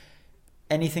like,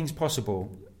 anything's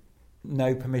possible,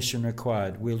 no permission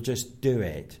required. We'll just do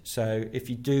it. So if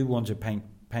you do want to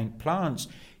paint plants,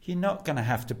 you're not going to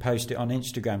have to post it on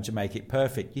Instagram to make it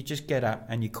perfect. You just get up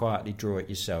and you quietly draw it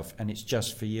yourself, and it's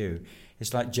just for you.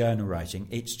 It's like journal writing.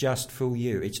 It's just for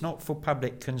you. It's not for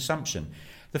public consumption.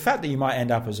 The fact that you might end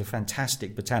up as a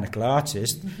fantastic botanical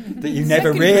artist that you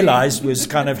never realised was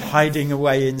kind of hiding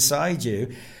away inside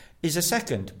you is a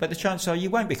second. But the chances are you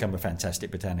won't become a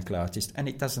fantastic botanical artist, and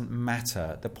it doesn't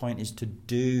matter. The point is to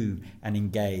do and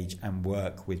engage and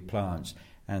work with plants,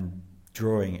 and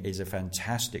drawing is a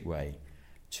fantastic way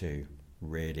to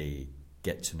really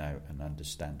get to know and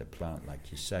understand a plant,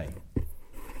 like you say.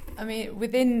 I mean,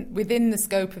 within the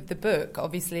scope of the book,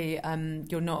 obviously,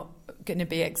 you're not going to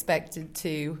be expected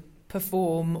to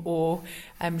perform or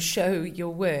show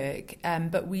your work,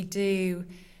 but we do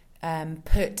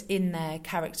put in there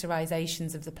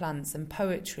characterizations of the plants and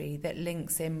poetry that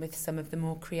links in with some of the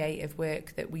more creative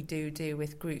work that we do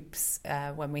with groups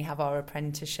when we have our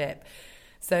apprenticeship.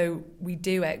 So we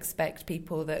do expect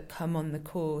people that come on the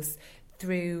course,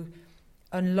 through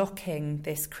unlocking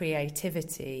this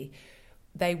creativity,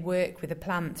 they work with a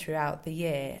plant throughout the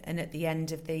year, and at the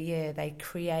end of the year they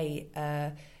create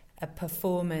a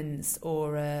performance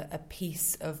or a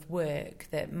piece of work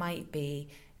that might be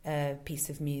a piece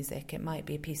of music, it might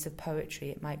be a piece of poetry,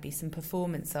 it might be some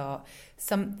performance art,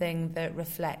 something that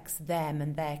reflects them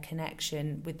and their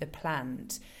connection with the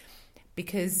plant.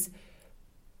 Because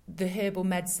the herbal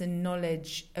medicine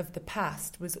knowledge of the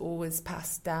past was always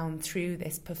passed down through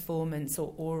this performance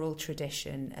or oral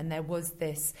tradition, and there was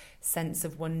this sense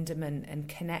of wonderment and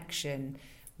connection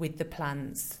with the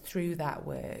plants through that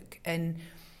work. And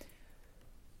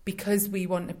because we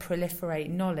want to proliferate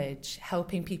knowledge,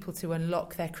 helping people to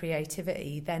unlock their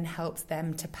creativity then helps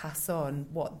them to pass on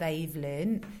what they've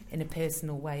learned in a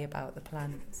personal way about the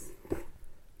plants.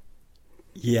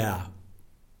 Yeah.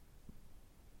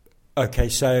 Okay,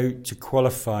 so to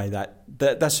qualify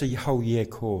that's a whole year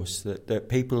course that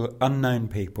people, unknown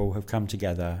people, have come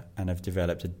together and have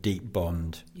developed a deep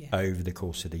bond over the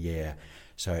course of the year.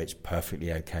 So it's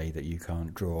perfectly okay that you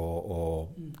can't draw or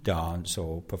dance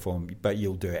or perform, but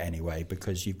you'll do it anyway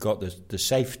because you've got the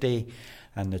safety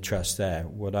and the trust there.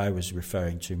 What I was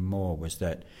referring to more was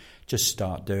that just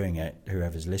start doing it,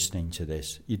 whoever's listening to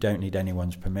this. You don't need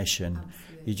anyone's permission.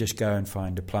 Absolutely. You just go and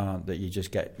find a plant that you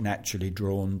just get naturally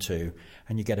drawn to,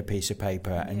 and you get a piece of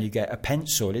paper and you get a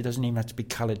pencil. It doesn't even have to be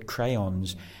coloured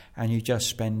crayons, and you just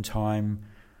spend time.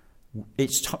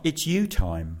 It's you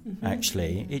time,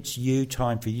 actually. It's you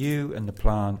time for you and the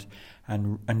plant,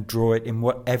 and draw it in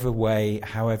whatever way,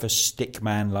 however stick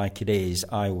man like it is.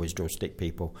 I always draw stick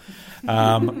people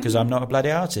because I'm not a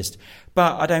bloody artist.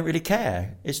 But I don't really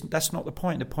care. That's not the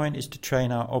point. The point is to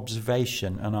train our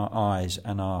observation and our eyes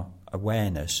and our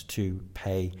awareness to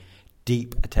pay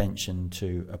deep attention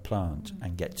to a plant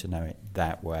and get to know it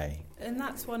that way. And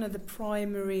that's one of the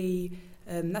primary...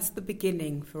 that's the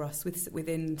beginning for us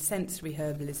within sensory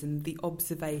herbalism, the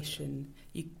observation.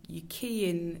 You key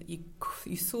in,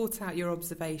 you sort out your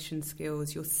observation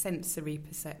skills, your sensory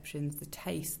perceptions, the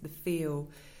taste, the feel,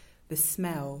 the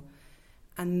smell.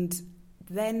 And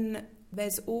then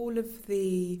there's all of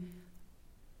the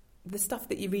stuff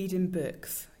that you read in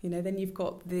books. Then you've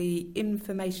got the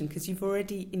information, because you've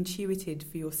already intuited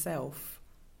for yourself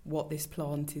what this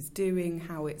plant is doing,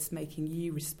 how it's making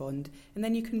you respond, and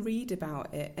then you can read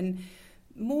about it. And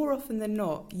more often than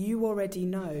not, you already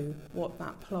know what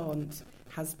that plant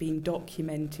has been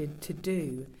documented to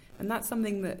do. And that's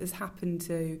something that has happened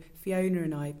to Fiona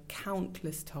and I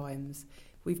countless times.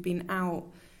 We've been out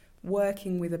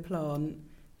working with a plant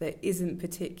that isn't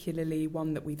particularly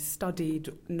one that we've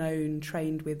studied, known,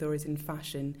 trained with, or is in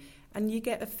fashion. And you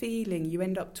get a feeling, you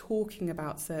end up talking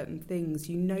about certain things.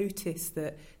 You notice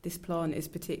that this plant is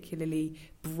particularly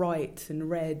bright and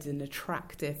red and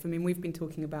attractive. I mean, we've been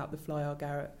talking about the fly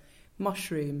agaric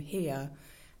mushroom here,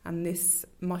 and this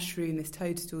mushroom, this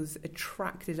toadstool's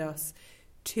attracted us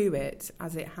to it,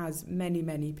 as it has many,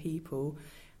 many people.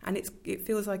 And it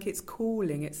feels like it's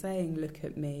calling, it's saying, look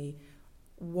at me,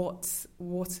 what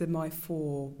am I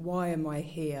for? Why am I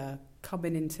here? Come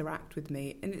and interact with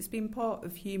me. And it's been part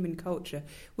of human culture.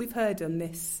 We've heard on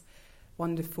this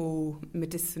wonderful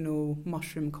medicinal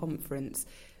mushroom conference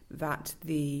that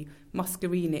the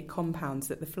muscarinic compounds,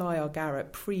 that the fly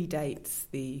agaric predates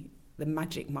the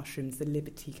magic mushrooms, the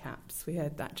liberty caps. We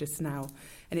heard that just now.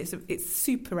 And it's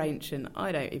super ancient.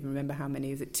 I don't even remember how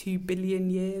many. Is it 2 billion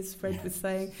years, Fred was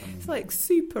saying? It's like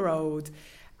super old.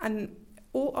 And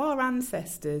all our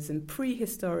ancestors and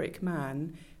prehistoric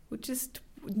man were just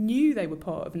knew they were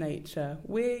part of nature.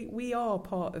 We are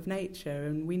part of nature,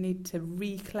 and we need to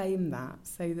reclaim that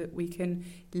so that we can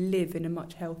live in a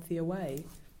much healthier way.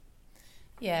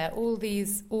 Yeah, all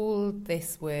this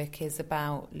work is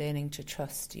about learning to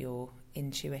trust your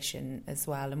intuition as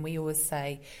well. And we always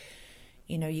say,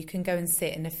 you know, you can go and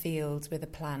sit in a field with a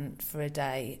plant for a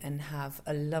day and have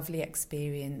a lovely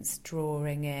experience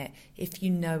drawing it. If you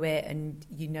know it and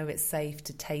you know it's safe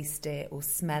to taste it or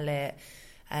smell it,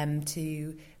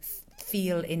 to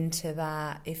feel into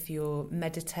that. If you're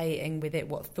meditating with it,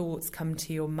 what thoughts come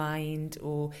to your mind,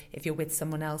 or if you're with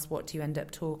someone else, what do you end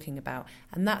up talking about?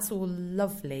 And that's all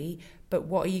lovely, but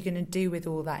what are you going to do with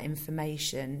all that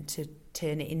information to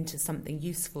turn it into something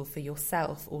useful for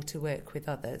yourself or to work with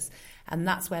others? And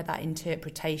that's where that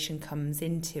interpretation comes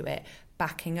into it,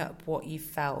 backing up what you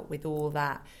felt with all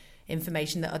that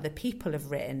information that other people have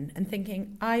written and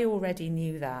thinking, I already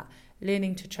knew that.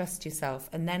 Learning to trust yourself,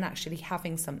 and then actually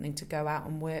having something to go out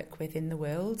and work with in the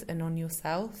world and on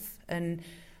yourself. And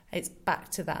it's back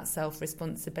to that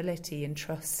self-responsibility and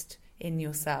trust in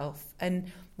yourself.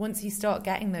 And once you start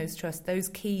getting those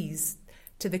keys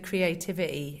to the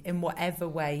creativity in whatever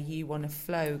way you want to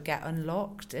flow get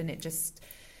unlocked. And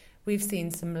we've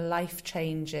seen some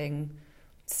life-changing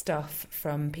stuff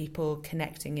from people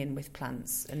connecting in with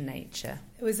plants and nature.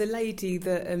 There was a lady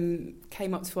that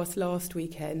came up to us last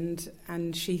weekend,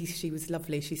 and she was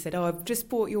lovely. She said, I've just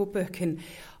bought your book, and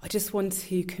I just want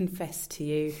to confess to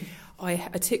you, I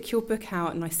took your book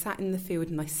out and I sat in the field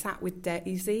and I sat with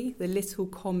Daisy, the little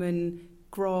common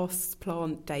grass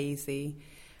plant daisy,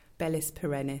 Bellis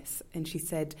perennis, and she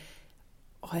said,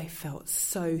 I felt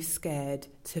so scared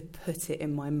to put it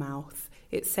in my mouth.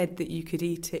 It said that you could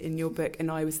eat it in your book,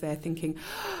 and I was there thinking,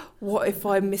 what if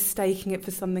I'm mistaking it for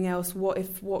something else?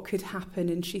 What could happen?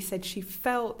 And she said she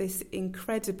felt this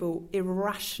incredible,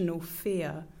 irrational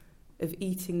fear of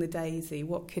eating the daisy.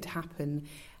 What could happen?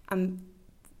 And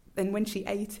then when she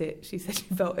ate it, she said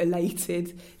she felt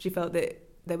elated. She felt that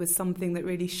there was something that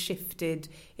really shifted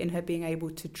in her being able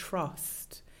to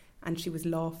trust. And she was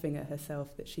laughing at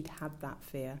herself that she'd had that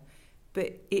fear. But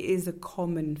it is a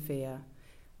common fear.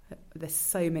 There's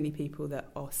so many people that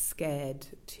are scared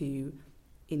to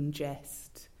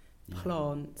ingest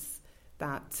plants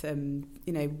that,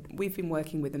 we've been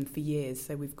working with them for years,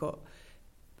 so we've got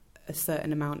a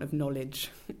certain amount of knowledge,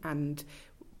 and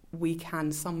we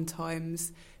can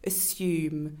sometimes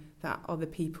assume that other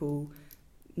people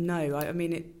know. I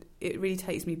mean, it really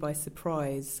takes me by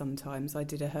surprise sometimes. I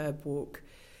did a herb walk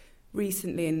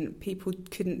recently, and people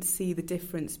couldn't see the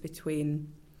difference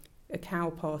between a cow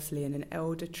parsley and an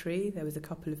elder tree. There was a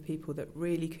couple of people that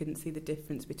really couldn't see the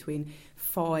difference between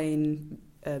fine,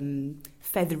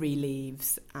 feathery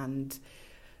leaves and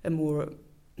a more,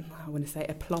 I want to say,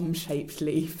 a plum-shaped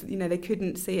leaf. You know, they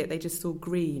couldn't see it. They just saw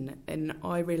green. And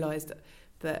I realised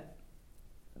that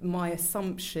my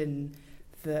assumption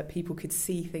that people could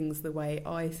see things the way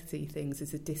I see things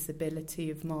is a disability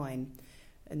of mine.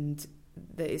 And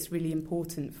that it's really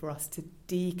important for us to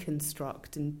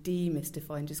deconstruct and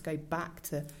demystify and just go back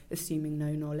to assuming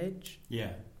no knowledge.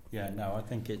 I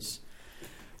think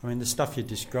the stuff you're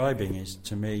describing is,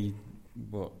 to me,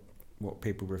 what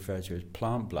people refer to as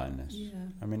plant blindness.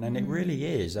 And it really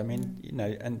is.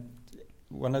 And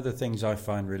one of the things I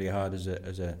find really hard as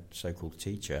a so-called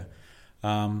teacher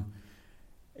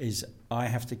is I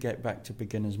have to get back to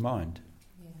beginner's mind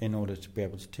in order to be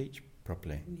able to teach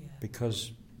properly,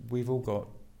 because we've all got,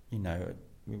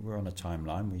 we're on a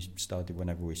timeline. We started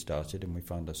whenever we started, and we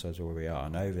find ourselves where we are.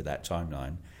 And over that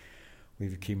timeline,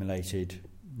 we've accumulated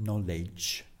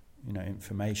knowledge,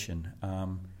 information,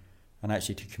 and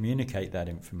actually to communicate that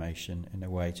information in a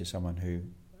way to someone who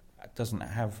doesn't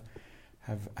have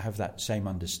that same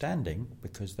understanding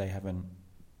because they haven't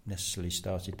necessarily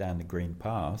started down the green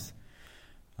path,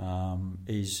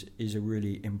 is a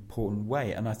really important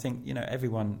way. And I think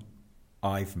everyone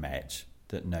I've met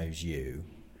that knows you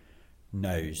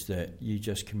knows that you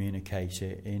just communicate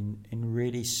it in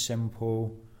really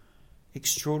simple,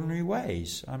 extraordinary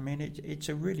ways. I mean, it's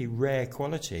a really rare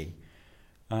quality.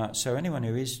 So anyone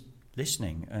who is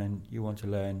listening and you want to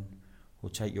learn or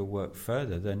take your work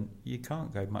further, then you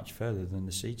can't go much further than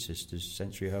the Seed Sisters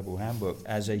Sensory Herbal Handbook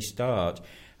as a start.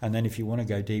 And then if you want to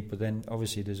go deeper, then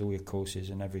obviously there's all your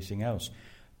courses and everything else.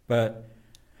 But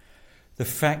the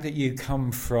fact that you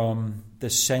come from the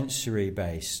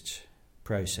sensory-based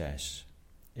process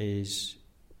is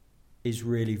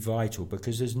really vital,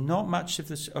 because there's not much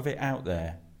of it out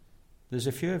there. There's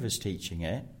a few of us teaching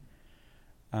it,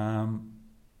 and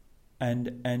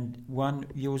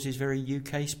yours is very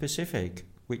UK specific,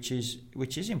 which is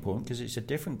important because it's a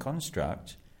different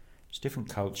construct, it's different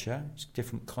culture, it's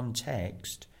different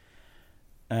context,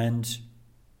 and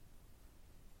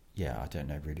I don't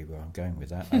know really where I'm going with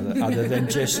that, other than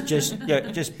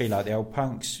just be like the old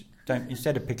punks.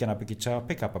 Instead of picking up a guitar,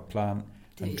 pick up a plant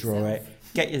and draw it.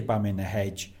 Get your bum in the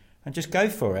hedge and just go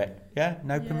for it. Yeah,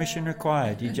 no permission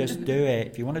required. You just do it.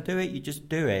 If you want to do it, you just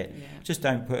do it. Yeah. Just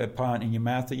don't put a plant in your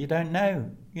mouth that you don't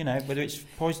know. Whether it's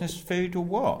poisonous food or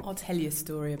what. I'll tell you a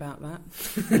story about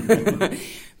that.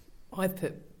 I've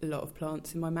put a lot of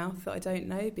plants in my mouth that I don't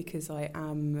know because I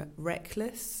am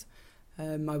reckless.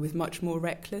 I was much more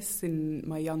reckless in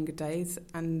my younger days,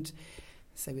 and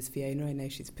so was Fiona. I know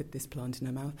she's put this plant in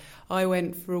her mouth. I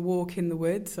went for a walk in the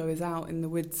woods. I was out in the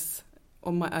woods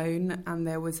on my own, and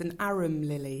there was an arum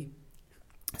lily.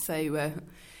 So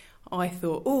I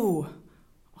thought,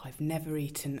 I've never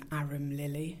eaten arum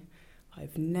lily.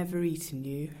 I've never eaten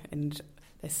you, and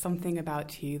there's something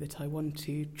about you that I want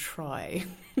to try.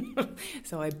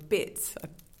 So I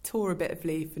tore a bit of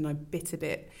leaf and I bit a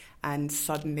bit, and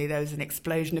suddenly there was an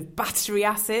explosion of battery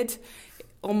acid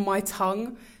on my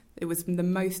tongue. It was the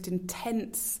most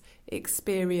intense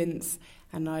experience,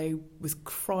 and I was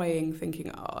crying,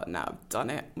 thinking, now I've done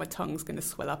it. My tongue's going to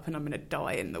swell up and I'm going to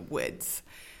die in the woods.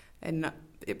 And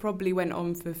it probably went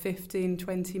on for 15,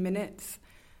 20 minutes,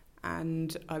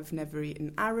 and I've never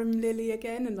eaten arum lily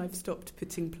again, and I've stopped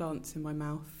putting plants in my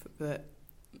mouth. But,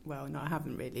 well, no, I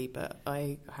haven't really, but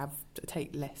I have to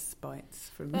take less bites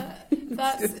from...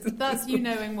 That's you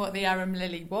knowing what the arum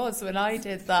lily was. When I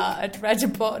did that, I'd read a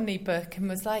botany book and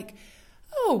was like,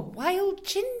 wild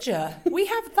ginger. We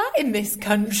have that in this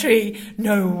country.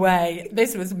 No way.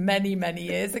 This was many, many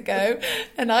years ago.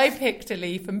 And I picked a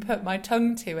leaf and put my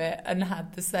tongue to it and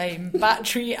had the same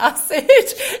battery acid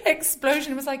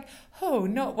explosion. It was like,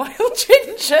 not wild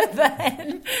ginger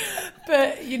then.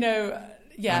 But,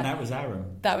 yeah. And that was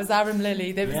arum. That was arum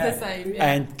lily. They was the same.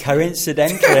 Yeah. And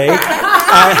coincidentally,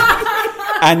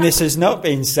 and this has not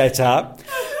been set up,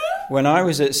 when I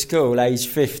was at school, age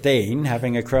 15,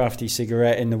 having a crafty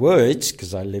cigarette in the woods,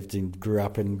 because I grew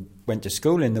up and went to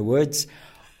school in the woods,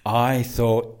 I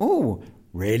thought,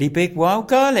 really big wild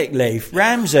garlic leaf,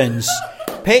 Ramsons.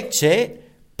 Picked it,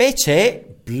 bit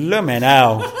it, bloomin'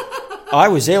 hell. I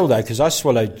was ill, though, because I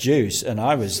swallowed juice, and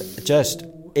I was just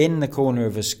in the corner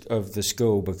of the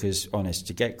school because, honest,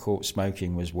 to get caught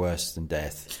smoking was worse than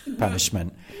death,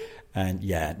 punishment. And,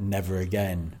 never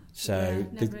again. So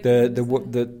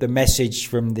the message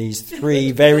from these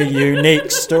 3 very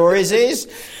unique stories is,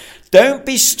 don't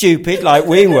be stupid like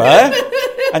we were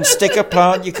and stick a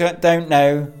plant you don't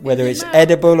know whether it's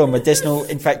edible or medicinal.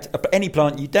 In fact, any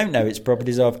plant you don't know its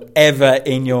properties of ever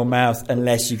in your mouth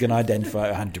unless you can identify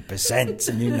it 100%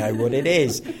 and you know what it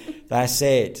is. That's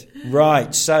it.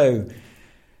 Right, so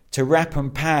to wrap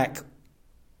and pack,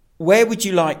 where would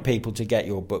you like people to get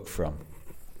your book from?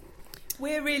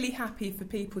 We're really happy for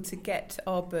people to get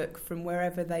our book from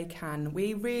wherever they can.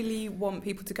 We really want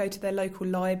people to go to their local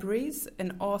libraries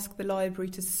and ask the library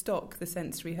to stock the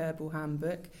Sensory Herbal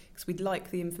Handbook, because we'd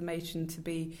like the information to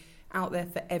be out there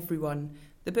for everyone.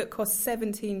 The book costs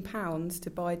 £17 to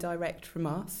buy direct from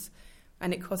us,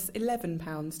 and it costs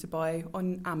 £11 to buy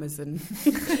on Amazon.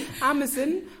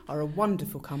 Amazon are a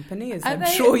wonderful company, as I'm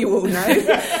sure you all know.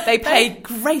 They pay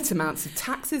great amounts of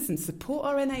taxes and support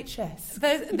our NHS.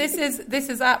 This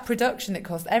is at production it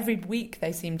costs. Every week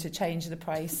they seem to change the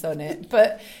price on it.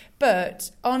 But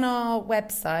on our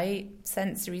website,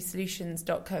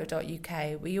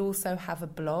 sensorysolutions.co.uk, we also have a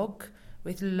blog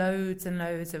with loads and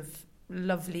loads of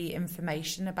lovely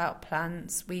information about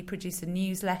plants. We produce a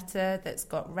newsletter that's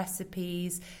got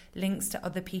recipes, links to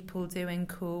other people doing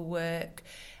cool work,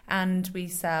 and we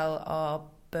sell our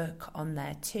book on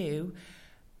there too.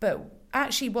 But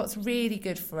actually what's really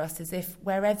good for us is if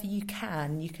wherever you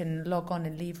can log on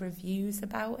and leave reviews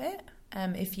about it,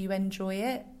 if you enjoy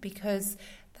it, because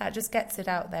that just gets it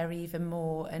out there even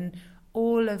more. And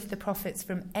all of the profits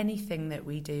from anything that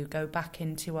we do go back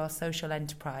into our social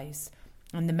enterprise.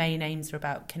 And the main aims are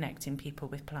about connecting people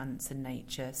with plants and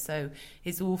nature. So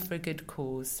it's all for a good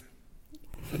cause.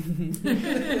 Not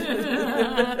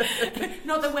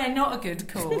that we're not a good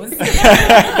cause.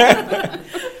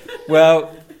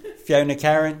 Well,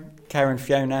 Karen,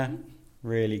 Fiona,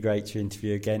 really great to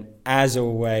interview again. As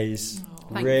always,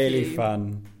 really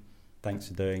fun. Thanks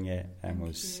for doing it, and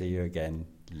we'll see you again.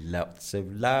 Lots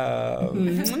of love.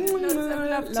 Lots of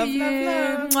love to you.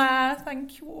 Mwah.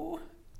 Thank you all.